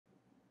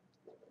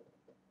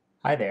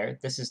Hi there,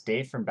 this is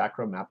Dave from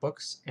BRMB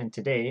Mapbooks, and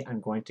today I'm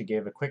going to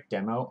give a quick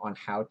demo on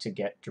how to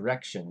get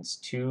directions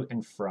to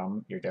and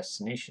from your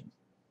destination.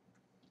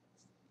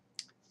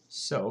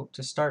 So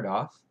to start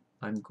off,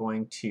 I'm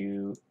going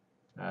to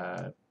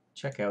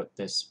check out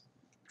this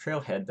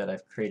trailhead that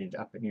I've created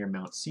up near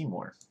Mount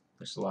Seymour.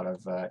 There's a lot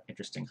of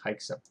interesting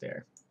hikes up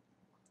there.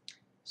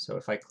 So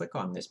if I click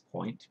on this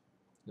point,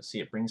 you'll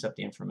see it brings up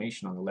the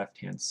information on the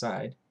left-hand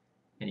side,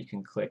 and you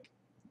can click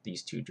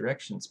these two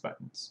directions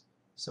buttons.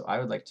 So I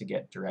would like to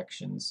get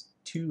directions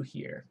to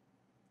here.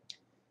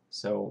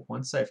 So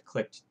once I've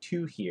clicked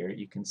to here,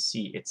 you can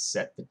see it's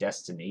set the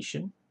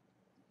destination.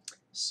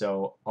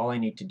 So all I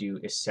need to do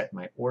is set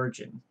my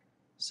origin.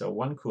 So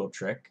one cool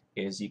trick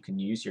is you can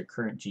use your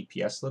current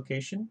GPS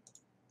location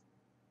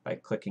by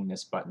clicking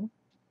this button,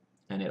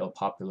 and it'll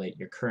populate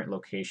your current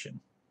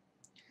location.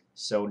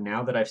 So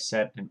now that I've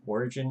set an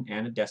origin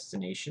and a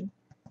destination,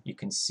 you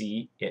can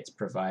see it's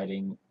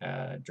providing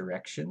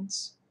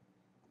directions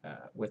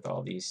with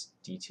all these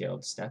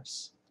detailed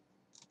steps.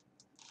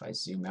 If I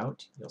zoom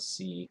out, you'll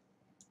see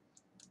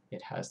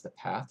it has the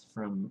path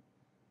from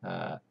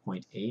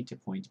point A to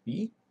point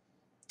B.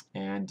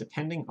 And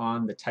depending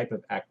on the type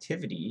of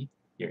activity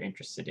you're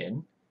interested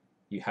in,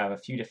 you have a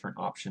few different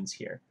options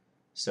here.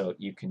 So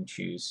you can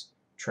choose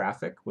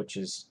traffic, which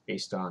is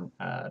based on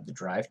the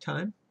drive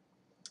time.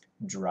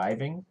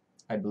 Driving,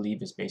 I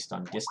believe, is based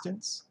on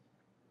distance.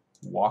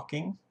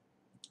 Walking,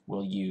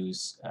 we'll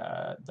use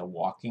the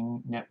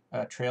walking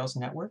trails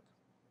network,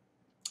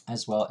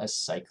 as well as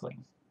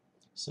cycling.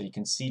 So you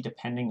can see,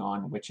 depending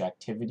on which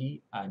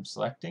activity I'm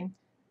selecting,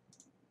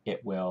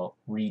 it will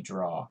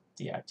redraw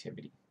the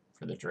activity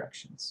for the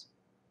directions.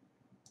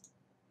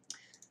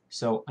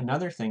 So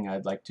another thing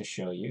I'd like to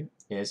show you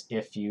is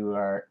if you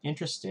are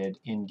interested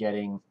in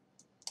getting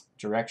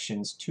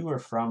directions to or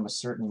from a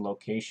certain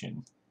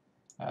location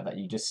that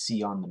you just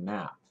see on the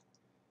map,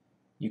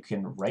 you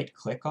can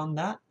right-click on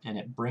that and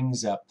it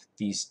brings up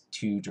these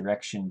two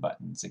direction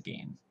buttons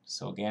again.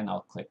 So again,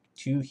 I'll click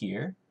to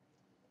here,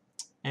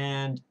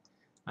 and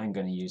I'm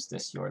going to use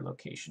this your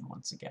location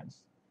once again.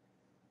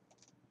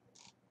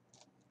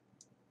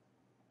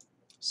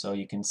 So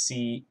you can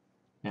see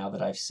now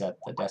that I've set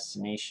the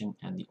destination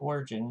and the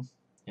origin,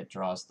 it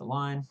draws the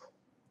line,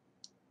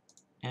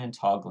 and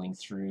toggling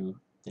through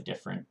the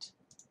different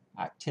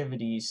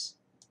activities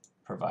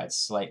provides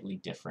slightly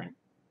different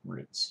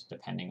routes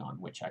depending on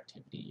which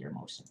activity you're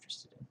most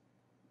interested in.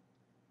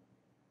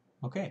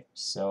 Okay,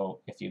 so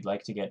if you'd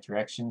like to get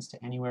directions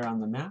to anywhere on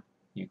the map,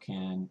 you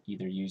can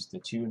either use the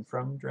to and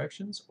from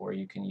directions, or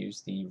you can use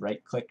the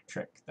right-click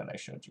trick that I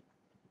showed you.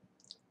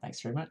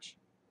 Thanks very much.